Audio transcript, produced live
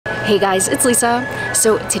Hey guys, it's Lisa.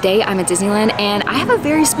 So today I'm at Disneyland and I have a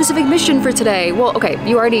very specific mission for today. Well, okay,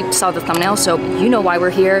 you already saw the thumbnail, so you know why we're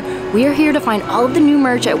here. We are here to find all of the new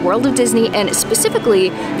merch at World of Disney, and specifically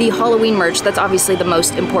the Halloween merch. That's obviously the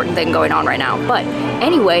most important thing going on right now. But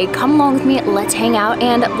anyway, come along with me, let's hang out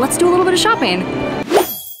and let's do a little bit of shopping.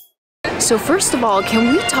 So first of all,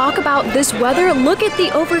 can we talk about this weather? Look at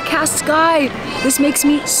the overcast sky. This makes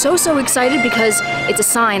me so excited because it's a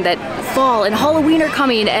sign that fall and Halloween are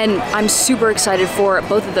coming, and I'm super excited for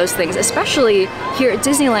both of those things, especially here at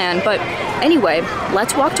Disneyland. But anyway,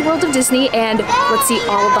 let's walk to World of Disney and let's see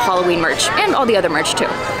all of the Halloween merch and all the other merch too.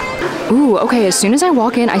 Ooh, okay, as soon as I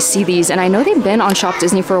walk in, I see these, and I know they've been on Shop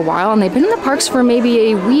Disney for a while, and they've been in the parks for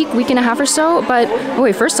maybe a week and a half or so, but, oh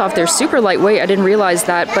wait, first off, they're super lightweight. I didn't realize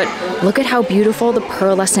that, but look at how beautiful the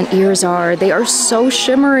pearlescent ears are. They are so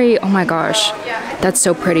shimmery. Oh my gosh, that's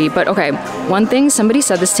so pretty. But okay, one thing, somebody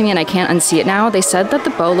said this to me and I can't unsee it now. They said that the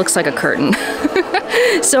bow looks like a curtain.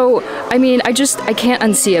 So, I mean, I can't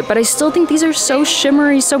unsee it, but I still think these are so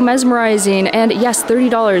shimmery, so mesmerizing, and yes,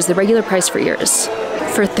 $30, the regular price for ears.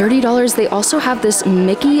 For $30, they also have this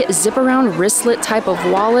Mickey zip-around wristlet type of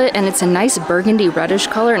wallet, and it's a nice burgundy reddish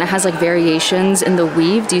color, and it has like variations in the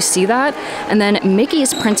weave. Do you see that? And then Mickey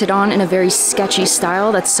is printed on in a very sketchy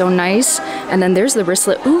style. That's so nice. And then there's the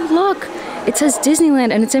wristlet. Ooh, look! It says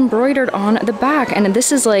Disneyland, and it's embroidered on the back, and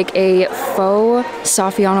this is like a faux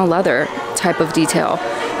Saffiano leather type of detail.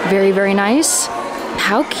 Very nice.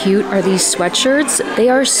 How cute are these sweatshirts? They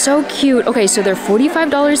are so cute. Okay, so they're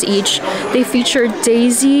 $45 each. They feature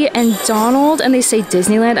Daisy and Donald, and they say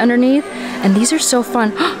Disneyland underneath. And these are so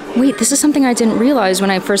fun. Wait, this is something I didn't realize when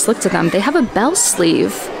I first looked at them. They have a bell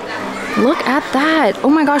sleeve. Look at that. Oh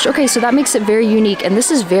my gosh. Okay, so that makes it very unique. And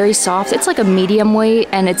this is very soft. It's like a medium weight,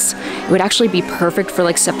 and it would actually be perfect for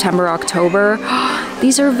like September, October.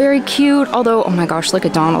 These are very cute. Although, oh my gosh, look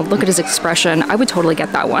at Donald. Look at his expression. I would totally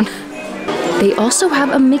get that one. They also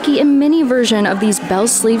have a Mickey and Minnie version of these bell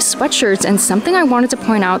sleeve sweatshirts, and something I wanted to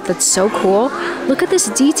point out that's so cool, look at this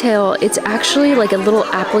detail. It's actually like a little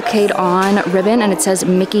applique on ribbon, and it says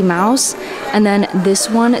Mickey Mouse, and then this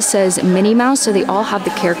one says Minnie Mouse, so they all have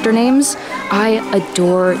the character names. I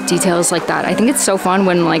adore details like that. I think it's so fun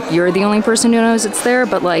when like you're the only person who knows it's there,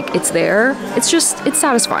 but like it's there. It's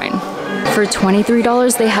satisfying. For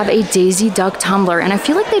 $23, they have a Daisy Duck tumbler, and I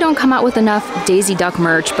feel like they don't come out with enough Daisy Duck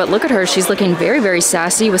merch, but look at her. She's looking very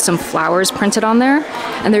sassy with some flowers printed on there.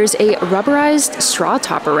 And there's a rubberized straw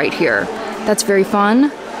topper right here. That's very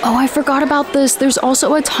fun. Oh, I forgot about this. There's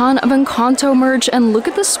also a ton of Encanto merch, and look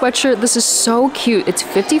at this sweatshirt. This is so cute. It's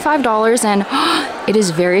 $55, and it is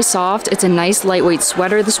very soft. It's a nice lightweight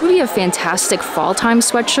sweater. This would be a fantastic fall time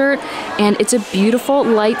sweatshirt, and it's a beautiful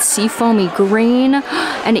light seafoamy green,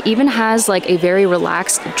 and it even has like a very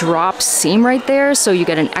relaxed drop seam right there, so you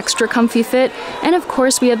get an extra comfy fit. And of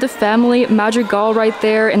course, we have the family madrigal right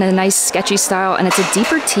there in a nice sketchy style, and it's a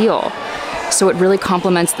deeper teal. So it really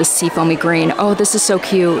complements the seafoamy green. Oh, this is so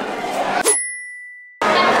cute.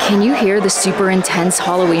 Can you hear the super intense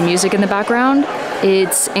Halloween music in the background?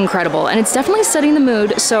 It's incredible, and it's definitely setting the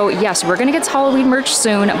mood. So yes, we're gonna get to Halloween merch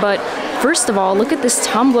soon, but first of all, look at this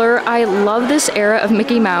tumbler. I love this era of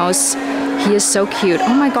Mickey Mouse. He is so cute.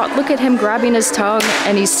 Oh my God, look at him grabbing his tongue,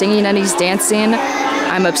 and he's singing and he's dancing.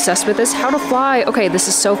 I'm obsessed with this. How to fly. Okay, this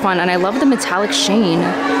is so fun, and I love the metallic sheen.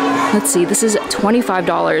 Let's see, this is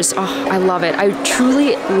 $25. Oh, I love it. I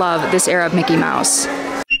truly love this era of Mickey Mouse.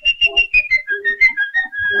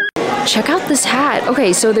 Check out this hat.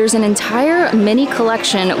 Okay, so there's an entire mini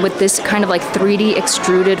collection with this kind of like 3D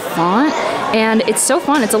extruded font, and it's so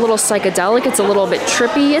fun. It's a little psychedelic, it's a little bit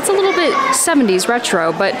trippy, it's a little bit 70s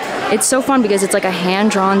retro, but it's so fun because it's like a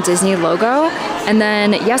hand-drawn Disney logo, and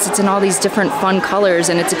then yes, it's in all these different fun colors,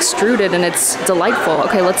 and it's extruded, and it's delightful.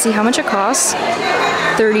 Okay, let's see how much it costs.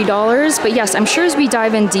 $30, but yes, I'm sure as we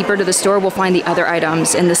dive in deeper to the store, we'll find the other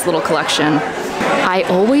items in this little collection. I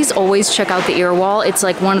always check out the ear wall. It's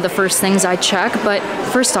like one of the first things I check, but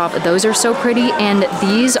first off, those are so pretty, and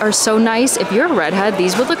these are so nice. If you're a redhead,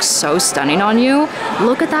 these would look so stunning on you.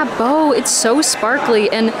 Look at that bow. It's so sparkly,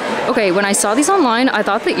 and okay, when I saw these online, I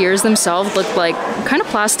thought the ears themselves looked like kind of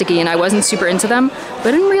plasticky, and I wasn't super into them,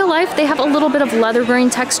 but in real life, they have a little bit of leather grain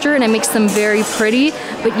texture, and it makes them very pretty.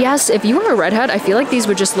 But yes, if you were a redhead, I feel like these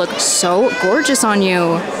would just look so gorgeous on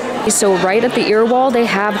you. So right at the ear wall, they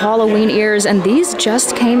have Halloween ears, and these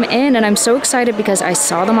just came in, and I'm so excited because I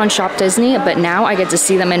saw them on Shop Disney, but now I get to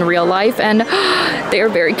see them in real life, and they are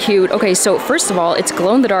very cute. Okay, so first of all, it's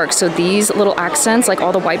glow in the dark. So these little accents, like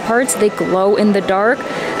all the white parts, they glow in the dark.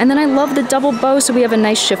 And then I love the double bow, so we have a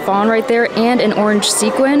nice chiffon right there and an orange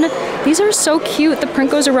sequin. These are so cute. The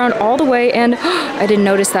print goes around all the way, and I didn't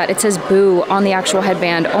notice that. It says Boo on the actual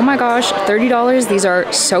headband. Oh my gosh, $30. These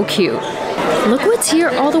are so cute. Look what's here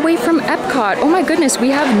all the way from Epcot. Oh my goodness, we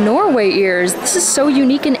have Norway ears. This is so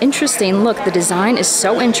unique and interesting. Look, the design is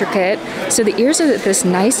so intricate. So the ears are this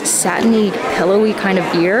nice satiny, pillowy kind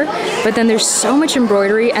of ear, but then there's so much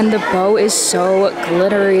embroidery and the bow is so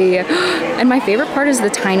glittery. And my favorite part is the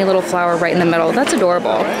tiny little flower right in the middle. That's adorable.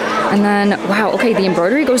 And then, wow, okay, the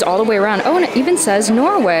embroidery goes all the way around. Oh, and it even says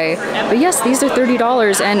Norway. But yes, these are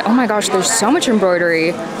 $30, and oh my gosh, there's so much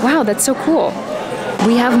embroidery. Wow, that's so cool.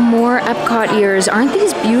 We have more Epcot ears. Aren't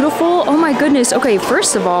these beautiful? Oh my goodness. Okay,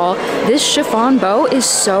 first of all, this chiffon bow is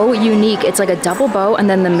so unique. It's like a double bow and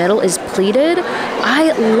then the middle is pleated.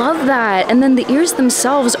 I love that. And then the ears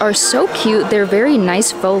themselves are so cute. They're very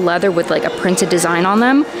nice faux leather with like a printed design on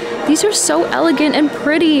them. These are so elegant and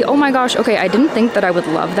pretty. Oh my gosh. Okay, I didn't think that I would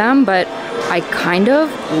love them, but I kind of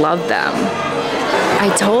love them. I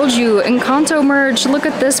told you, Encanto merch. Look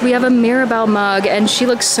at this, we have a Mirabelle mug, and she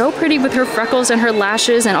looks so pretty with her freckles and her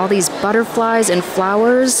lashes and all these butterflies and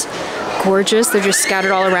flowers. Gorgeous, they're just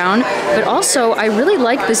scattered all around. But also, I really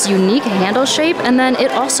like this unique handle shape, and then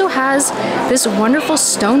it also has this wonderful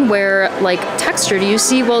stoneware like texture. Do you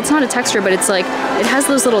see? Well, it's not a texture, but it's like, it has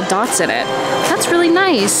those little dots in it. That's really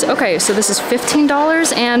nice. Okay, so this is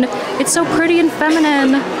 $15, and it's so pretty and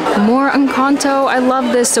feminine. More Encanto, I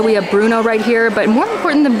love this. So we have Bruno right here, but more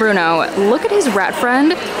important than Bruno, look at his rat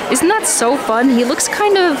friend. Isn't that so fun? He looks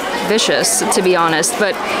kind of vicious, to be honest,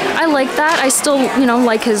 but I like that. I still, you know,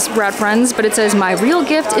 like his rat friends, but it says, my real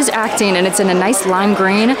gift is acting, and it's in a nice lime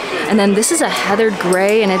green. And then this is a heathered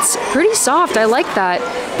gray, and it's pretty soft. I like that.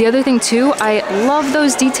 The other thing too, I love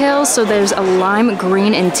those details. So there's a lime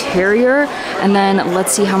green interior, and then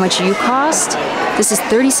let's see how much you cost. This is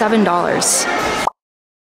 $37.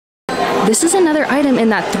 This is another item in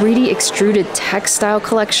that 3D extruded textile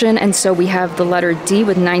collection, and so we have the letter D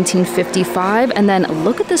with 1955, and then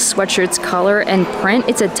look at this sweatshirt's color and print.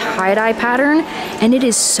 It's a tie-dye pattern, and it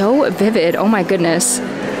is so vivid. Oh my goodness.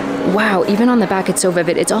 Wow, even on the back it's so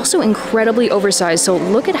vivid. It's also incredibly oversized, so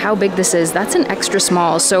look at how big this is. That's an extra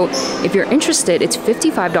small, so if you're interested, it's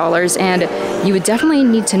 $55, and you would definitely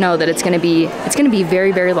need to know that it's gonna be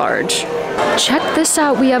very, very large. Check this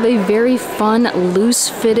out, we have a very fun loose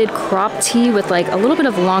fitted crop tee with like a little bit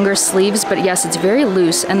of longer sleeves, but yes, it's very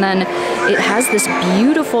loose, and then it has this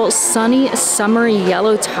beautiful sunny summery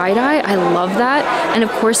yellow tie-dye. I love that. And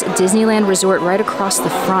of course, Disneyland Resort right across the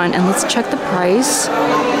front, and let's check the price.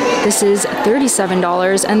 This is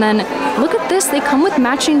 $37, and then look at this, they come with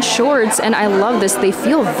matching shorts, and I love this. They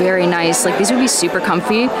feel very nice, like these would be super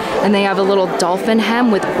comfy, and they have a little dolphin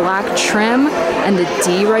hem with black trim and the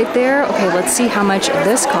D right there. Okay, let's see how much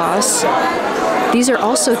this costs. These are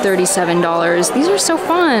also $37. These are so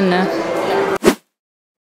fun.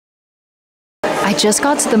 I just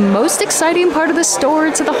got to the most exciting part of the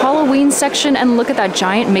store, to the Halloween section, and look at that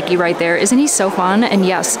giant Mickey right there. Isn't he so fun? And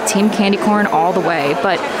yes, Team Candy Corn all the way,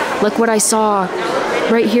 but look what I saw.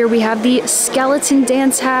 Right here we have the skeleton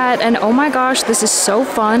dance hat, and oh my gosh, this is so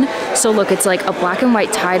fun. So look, it's like a black and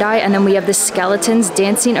white tie-dye, and then we have the skeletons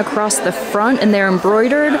dancing across the front, and they're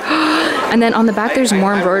embroidered. And then on the back there's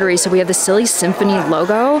more embroidery, so we have the Silly Symphony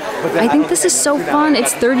logo. I think this is so fun.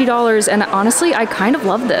 It's $30, and honestly, I kind of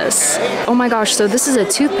love this. Oh my gosh, so this is a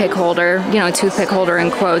toothpick holder, you know, toothpick holder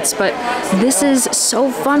in quotes, but this is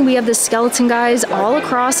so fun. We have the skeleton guys all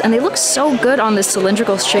across, and they look so good on this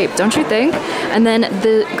cylindrical shape, don't you think? And then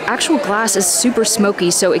the actual glass is super smoky,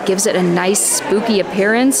 so it gives it a nice spooky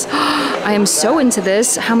appearance. I am so into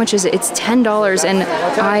this. How much is it? It's $10, and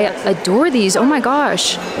I adore these. Oh my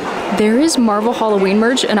gosh. There is Marvel Halloween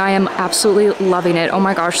merch, and I am absolutely loving it. Oh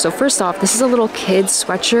my gosh. So first off, this is a little kid's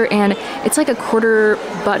sweatshirt, and it's like a quarter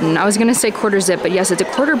button. I was gonna say quarter zip, but yes, it's a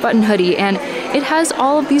quarter button hoodie, and it has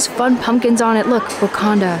all of these fun pumpkins on it. Look,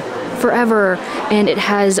 Wakanda forever, and it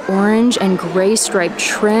has orange and gray striped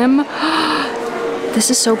trim. This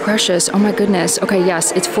is so precious. Oh my goodness. Okay,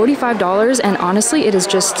 yes, it's $45, and honestly, it is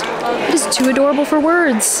too adorable for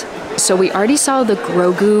words. So we already saw the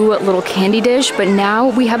Grogu little candy dish, but now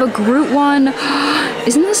we have a Groot one.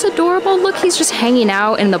 Isn't this adorable? Look, he's just hanging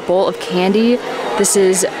out in the bowl of candy. This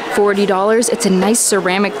is $40. It's a nice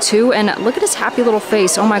ceramic too, and look at his happy little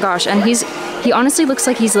face. Oh my gosh, and he honestly looks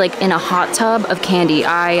like he's like in a hot tub of candy.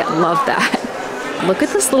 I love that. look at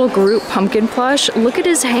this little Groot pumpkin plush. Look at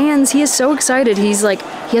his hands. He is so excited. He's like,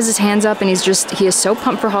 he has his hands up and he is so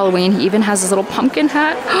pumped for Halloween. He even has his little pumpkin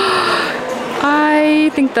hat.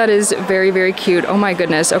 I think that is very, very cute. Oh my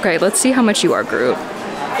goodness. Okay, let's see how much you are, Groot.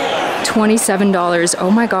 $27.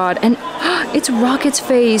 Oh my god. And it's Rocket's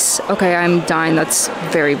face. Okay, I'm dying. That's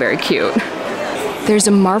very, very cute. There's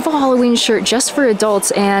a Marvel Halloween shirt just for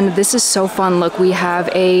adults, and this is so fun. Look, we have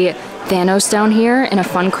a Thanos down here in a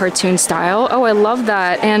fun cartoon style. Oh, I love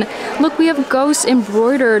that. And look, we have ghosts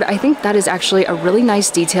embroidered. I think that is actually a really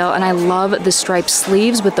nice detail, and I love the striped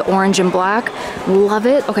sleeves with the orange and black. Love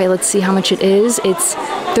it. Okay, let's see how much it is. It's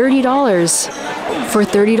 $30. For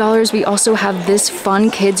 $30, we also have this fun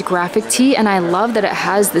kids graphic tee, and I love that it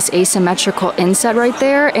has this asymmetrical inset right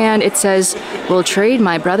there, and it says, "We'll trade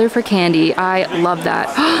my brother for candy." I love that.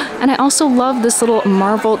 And I also love this little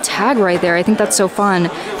Marvel tag right there. I think that's so fun.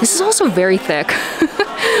 This is also very thick.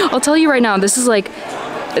 I'll tell you right now, this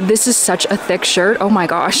is such a thick shirt. Oh my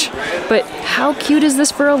gosh. But how cute is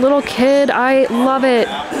this for a little kid? I love it.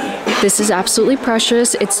 This is absolutely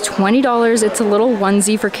precious. It's $20. It's a little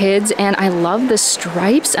onesie for kids, and I love the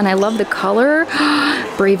stripes and I love the color.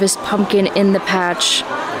 Bravest pumpkin in the patch.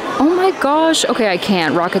 Oh my gosh. Okay, I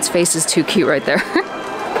can't. Rocket's face is too cute right there.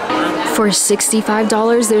 For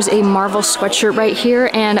 $65, there's a Marvel sweatshirt right here,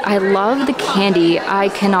 and I love the candy. I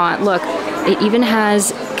cannot. Look, it even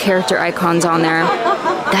has character icons on there.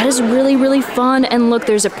 That is really, really fun. And look,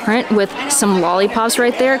 there's a print with some lollipops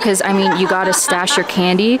right there, because I mean, you gotta stash your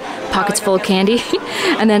candy, pockets full of candy.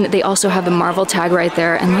 And then they also have the Marvel tag right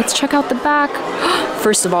there. And let's check out the back.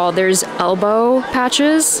 First of all, there's elbow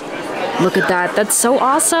patches. Look at that, that's so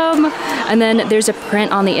awesome. And then there's a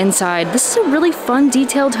print on the inside. This is a really fun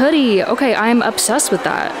detailed hoodie. Okay, I'm obsessed with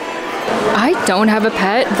that. I don't have a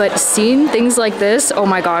pet, but seeing things like this, oh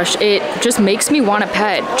my gosh, it just makes me want a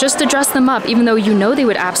pet just to dress them up, even though you know they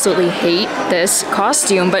would absolutely hate this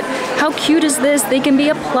costume. But how cute is this? They can be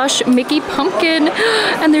a plush Mickey pumpkin,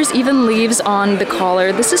 and there's even leaves on the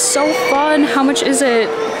collar. This is so fun. How much is it?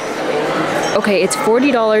 Okay, it's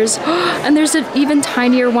 $40, and there's an even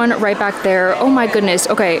tinier one right back there. Oh my goodness.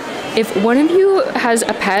 Okay, if one of you has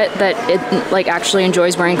a pet that like actually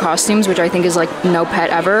enjoys wearing costumes, which I think is like no pet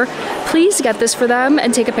ever, please get this for them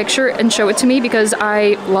and take a picture and show it to me, because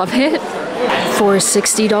I love it. For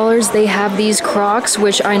 $60, they have these Crocs,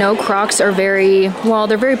 which I know Crocs are very, well,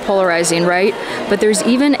 they're very polarizing, right? But there's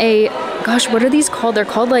even a, gosh, what are these called? They're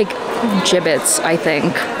called like gibbets, I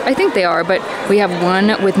think. I think they are, but we have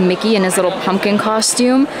one with Mickey in his little pumpkin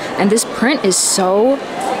costume, and this print is so,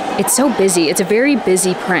 it's so busy. It's a very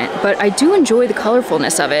busy print, but I do enjoy the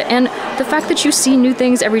colorfulness of it, and the fact that you see new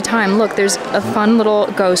things every time. Look, there's a fun little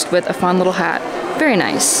ghost with a fun little hat. Very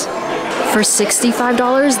nice. For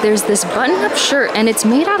 $65, there's this button-up shirt, and it's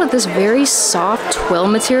made out of this very soft twill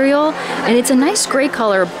material, and it's a nice gray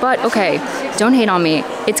color, but okay, don't hate on me.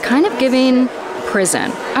 It's kind of giving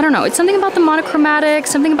prison. I don't know, it's something about the monochromatic,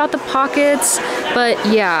 something about the pockets, but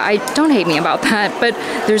yeah, don't hate me about that. But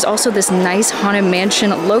there's also this nice Haunted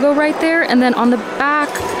Mansion logo right there, and then on the back,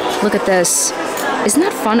 look at this. Isn't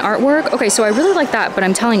that fun artwork? Okay, so I really like that, but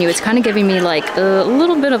I'm telling you, it's kind of giving me like a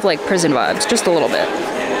little bit of like prison vibes, just a little bit.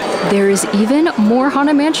 There is even more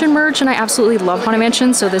Haunted Mansion merch, and I absolutely love Haunted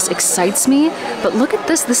Mansion, so this excites me. But look at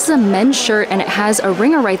this. This is a men's shirt, and it has a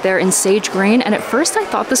ringer right there in sage green. And at first I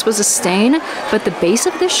thought this was a stain, but the base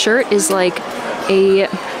of this shirt is like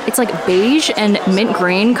it's like beige and mint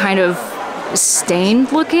green kind of stain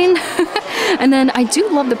looking. And then I do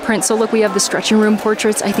love the print. So look, we have the stretching room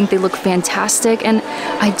portraits. I think they look fantastic, and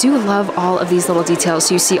I do love all of these little details.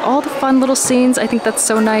 So you see all the fun little scenes. I think that's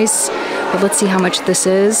so nice. But let's see how much this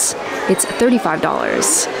is. It's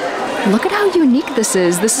 $35. Look at how unique this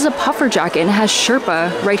is. This is a puffer jacket, and it has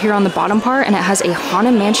Sherpa right here on the bottom part, and it has a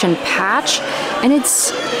Haunted Mansion patch, and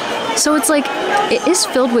it's like, it is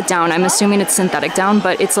filled with down. I'm assuming it's synthetic down,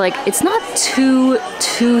 but it's like, it's not too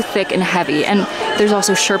thick and heavy. And there's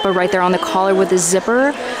also Sherpa right there on the collar with a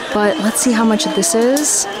zipper. But let's see how much this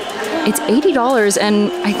is. It's $80,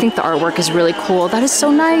 and I think the artwork is really cool. That is so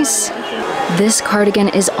nice. This cardigan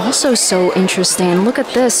is also so interesting. Look at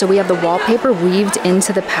this. So we have the wallpaper weaved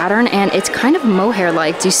into the pattern, and it's kind of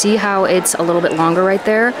mohair-like. Do you see how it's a little bit longer right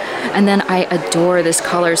there? And then I adore this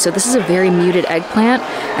color. So this is a very muted eggplant,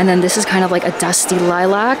 and then this is kind of like a dusty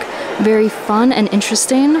lilac. Very fun and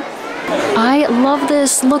interesting. I love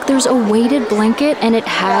this. Look, there's a weighted blanket, and it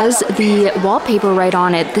has the wallpaper right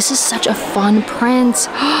on it. This is such a fun print.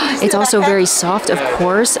 It's also very soft, of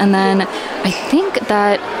course. And then I think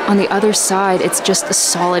that on the other side, it's just a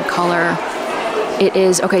solid color. It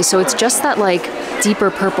is, okay, so it's just that like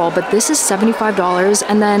deeper purple, but this is $75.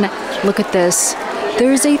 And then look at this.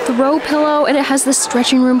 There's a throw pillow and it has the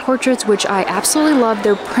stretching room portraits, which I absolutely love.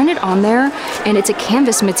 They're printed on there and it's a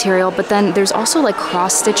canvas material, but then there's also like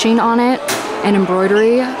cross stitching on it and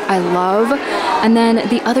embroidery. I love. And then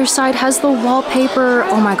the other side has the wallpaper.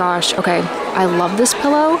 Oh my gosh. Okay. I love this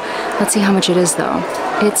pillow. Let's see how much it is though.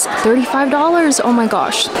 It's $35. Oh my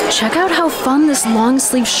gosh. Check out how fun this long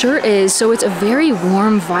sleeve shirt is. So it's a very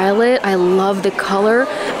warm violet. I love the color.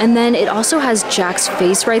 And then it also has Jack's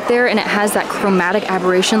face right there, and it has that chromatic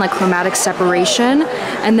aberration, like chromatic separation.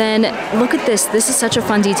 And then look at this. This is such a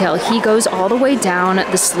fun detail. He goes all the way down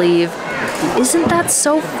the sleeve. Isn't that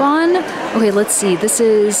so fun? Okay, let's see. This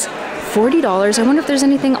is $40. I wonder if there's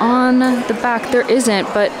anything on the back. There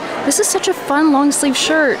isn't, but this is such a fun long sleeve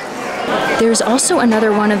shirt. There's also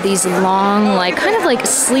another one of these long, like kind of like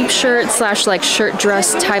sleep shirt slash like shirt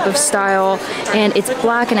dress type of style, and it's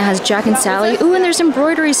black and it has Jack and Sally. Ooh, and there's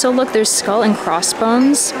embroidery. So look, there's skull and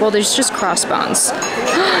crossbones. Well, there's just crossbones.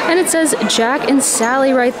 And it says Jack and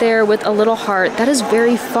Sally right there with a little heart. That is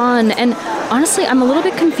very fun. And honestly, I'm a little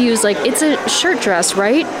bit confused. Like, it's a shirt dress,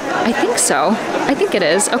 right? I think so. I think it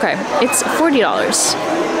is. Okay, it's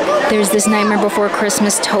 $40. There's this Nightmare Before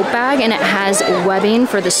Christmas tote bag, and it has webbing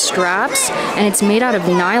for the straps, and it's made out of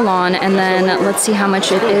nylon. And then let's see how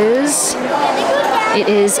much it is. It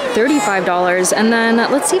is $35. And then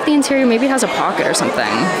let's see if the interior, maybe it has a pocket or something.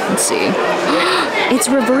 Let's see. It's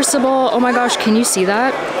reversible. Oh my gosh, can you see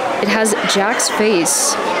that? It has Jack's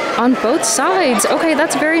face on both sides. Okay,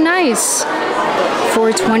 that's very nice.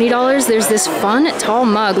 For $20, there's this fun tall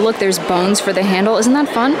mug. Look, there's bones for the handle. Isn't that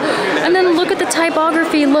fun? And then look at the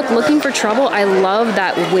typography. Look, Looking for Trouble. I love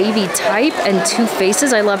that wavy type and two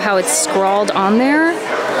faces. I love how it's scrawled on there.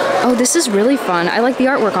 Oh, this is really fun. I like the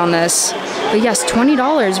artwork on this. But yes,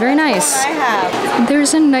 $20, very nice.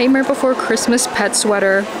 There's a Nightmare Before Christmas pet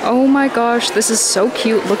sweater. Oh my gosh, this is so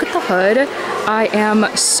cute. Look at the hood. I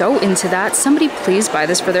am so into that. Somebody please buy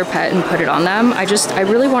this for their pet and put it on them. I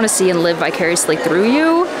really want to see and live vicariously through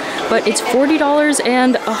you. But it's $40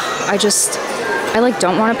 and I like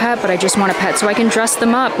don't want a pet, but I just want a pet so I can dress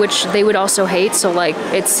them up, which they would also hate. So like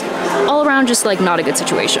it's all around just like not a good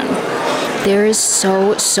situation. There is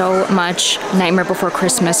so much Nightmare Before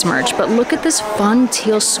Christmas merch, but look at this fun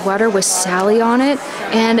teal sweater with Sally on it,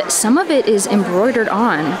 and some of it is embroidered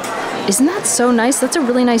on. Isn't that so nice? That's a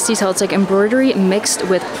really nice detail. It's like embroidery mixed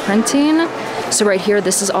with printing. So right here,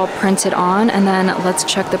 this is all printed on, and then let's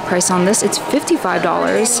check the price on this. It's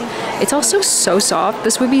 $55. It's also so soft.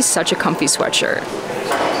 This would be such a comfy sweatshirt.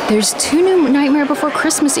 There's two new Nightmare Before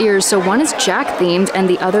Christmas ears. So one is Jack themed and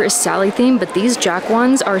the other is Sally themed, but these Jack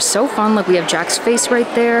ones are so fun. Look, we have Jack's face right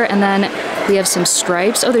there, and then we have some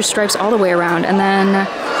stripes. Oh, there's stripes all the way around, and then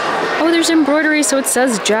oh, there's embroidery, so it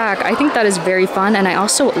says Jack. I think that is very fun, and I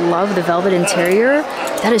also love the velvet interior.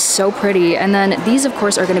 That is so pretty. And then these, of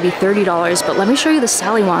course, are going to be $30, but let me show you the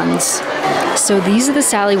Sally ones. So these are the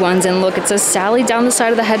Sally ones, and look, it says Sally down the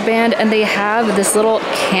side of the headband, and they have this little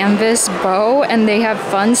canvas bow, and they have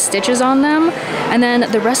fun stitches on them. And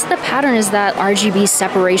then the rest of the pattern is that RGB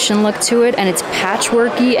separation look to it, and it's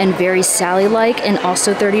patchworky and very Sally-like, and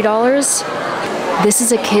also $30. This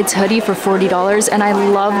is a kid's hoodie for $40, and I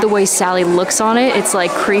love the way Sally looks on it. It's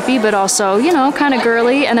like creepy, but also, you know, kind of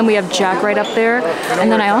girly. And then we have Jack right up there.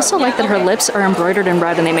 And then I also like that her lips are embroidered in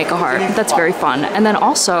red and they make a heart. That's very fun. And then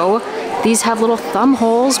also, these have little thumb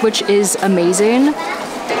holes, which is amazing.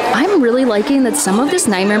 I'm really liking that some of this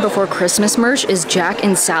Nightmare Before Christmas merch is Jack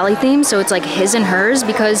and Sally themed, so it's like his and hers,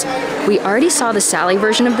 because we already saw the Sally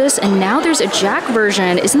version of this, and now there's a Jack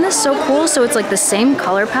version. Isn't this so cool? So it's like the same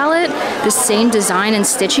color palette, the same design and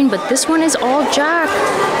stitching, but this one is all Jack.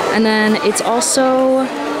 And then it's also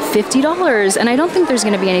 $50, and I don't think there's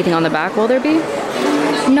going to be anything on the back, will there be?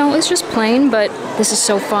 No, it's just plain, but this is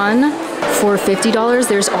so fun. For $50,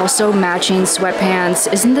 there's also matching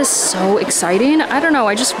sweatpants. Isn't this so exciting? I don't know,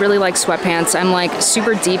 I just really like sweatpants. I'm like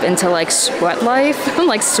super deep into like sweat life,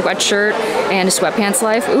 like sweatshirt and sweatpants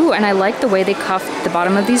life. Ooh, and I like the way they cuff the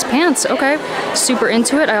bottom of these pants. Okay, super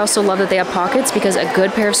into it. I also love that they have pockets, because a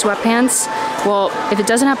good pair of sweatpants, well, if it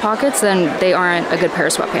doesn't have pockets, then they aren't a good pair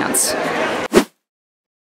of sweatpants.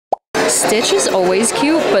 Stitch is always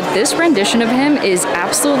cute, but this rendition of him is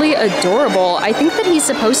absolutely adorable. I think that he's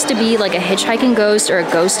supposed to be like a hitchhiking ghost or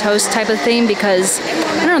a ghost host type of thing, because,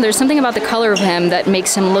 I don't know, there's something about the color of him that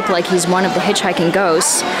makes him look like he's one of the hitchhiking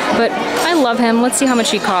ghosts. But I love him. Let's see how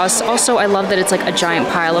much he costs. Also, I love that it's like a giant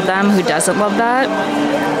pile of them. Who doesn't love that?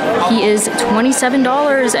 He is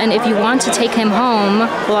 $27, and if you want to take him home,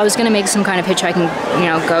 well, I was gonna make some kind of hitchhiking, you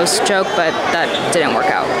know, ghost joke, but that didn't work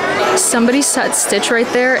out. Somebody set Stitch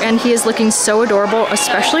right there, and he is looking so adorable,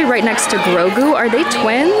 especially right next to Grogu. Are they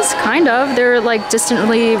twins? Kind of. They're like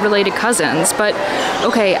distantly related cousins. But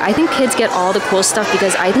okay, I think kids get all the cool stuff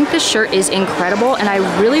because I think this shirt is incredible and I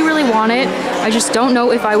really, really want it. I just don't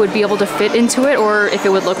know if I would be able to fit into it or if it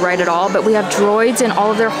would look right at all. But we have droids in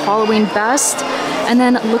all of their Halloween best. And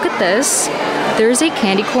then look at this. There's a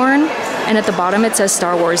candy corn, and at the bottom it says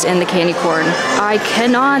Star Wars in the candy corn. I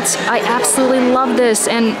absolutely love this,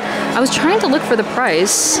 and I was trying to look for the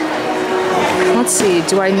price. Let's see,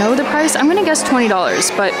 do I know the price? I'm gonna guess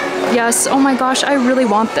 $20, but yes, oh my gosh, I really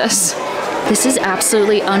want this. This is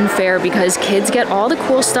absolutely unfair because kids get all the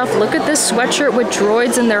cool stuff. Look at this sweatshirt with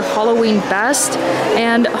droids in their Halloween best,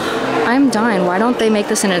 and I'm dying. Why don't they make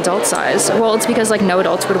this an adult size? Well, it's because like no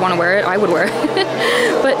adults would want to wear it. I would wear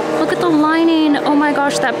it. But look at the lining. Oh my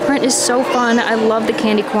gosh, that print is so fun. I love the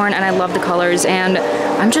candy corn and I love the colors, and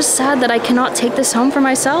I'm just sad that I cannot take this home for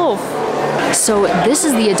myself. So this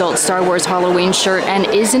is the adult Star Wars Halloween shirt, and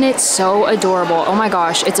isn't it so adorable? Oh my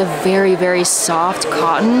gosh, it's a very, very soft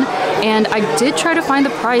cotton, and I did try to find the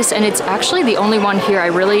price, and it's actually the only one here.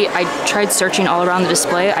 I tried searching all around the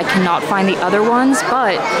display. I cannot find the other ones,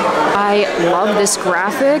 but I love this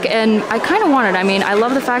graphic, and I kind of want it. I mean, I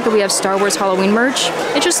love the fact that we have Star Wars Halloween merch.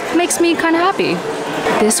 It just makes me kind of happy.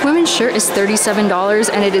 This women's shirt is $37,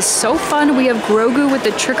 and it is so fun. We have Grogu with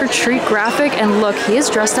the trick-or-treat graphic, and look, he is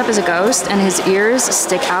dressed up as a ghost, and his ears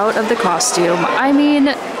stick out of the costume. I mean,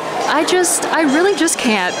 I really just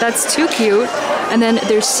can't. That's too cute. And then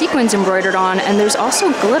there's sequins embroidered on, and there's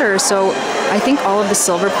also glitter, so I think all of the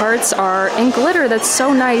silver parts are in glitter. That's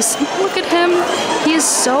so nice. Look at him. He is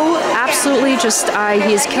so absolutely just,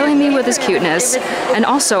 he is killing me with his cuteness. And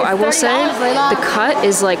also, I will say, the cut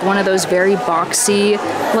is like one of those very boxy,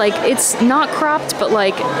 like it's not cropped, but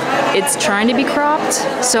like it's trying to be cropped.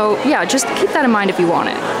 So yeah, just keep that in mind if you want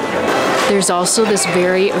it. There's also this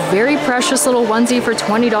very, very precious little onesie for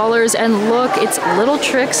 $20, and look, it's little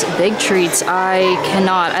tricks, big treats. I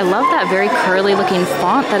love that very curly looking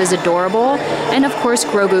font. That is adorable. And of course,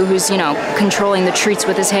 Grogu, who's, you know, controlling the treats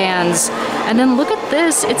with his hands. And then look at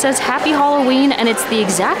this. It says Happy Halloween, and it's the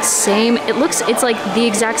exact same. It's like the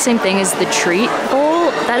exact same thing as the treat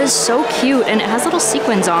bowl. That is so cute, and it has little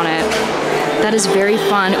sequins on it. That is very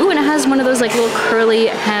fun. Ooh, and it has one of those like little curly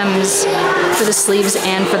hems for the sleeves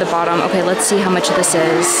and for the bottom. Okay, let's see how much this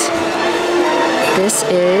is. This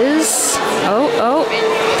is,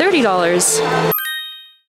 $30.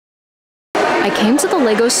 I came to the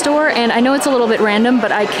Lego store, and I know it's a little bit random,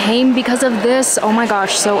 but I came because of this. Oh my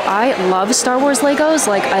gosh, so I love Star Wars Legos,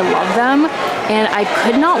 like I love them, and I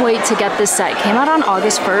could not wait to get this set. It came out on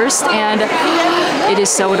August 1st, and it is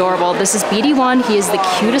so adorable. This is BD1. He is the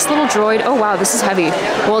cutest little droid. Oh wow, this is heavy.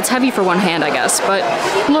 Well, it's heavy for one hand, I guess, but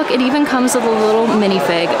look, it even comes with a little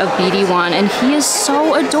minifig of BD1, and he is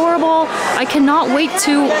so adorable. I cannot wait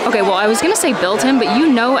to, okay, well, I was gonna say build him, but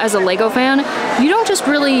you know, as a Lego fan, you don't just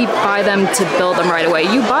really buy them to build them right away.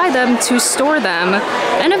 You buy them to store them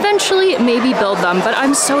and eventually maybe build them, but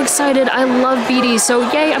I'm so excited. I love BD, so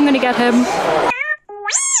yay, I'm gonna get him.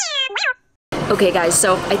 Okay guys,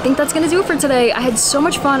 so I think that's gonna do it for today. I had so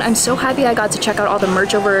much fun. I'm so happy I got to check out all the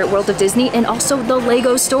merch over at World of Disney, and also the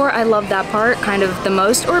Lego store. I love that part kind of the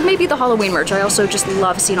most, or maybe the Halloween merch. I also just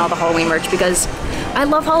love seeing all the Halloween merch because I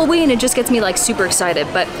love Halloween. It just gets me like super excited.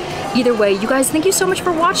 But either way, you guys, thank you so much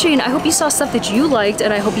for watching. I hope you saw stuff that you liked,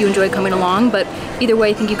 and I hope you enjoyed coming along. But either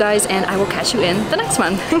way, thank you guys, and I will catch you in the next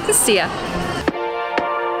one. See ya.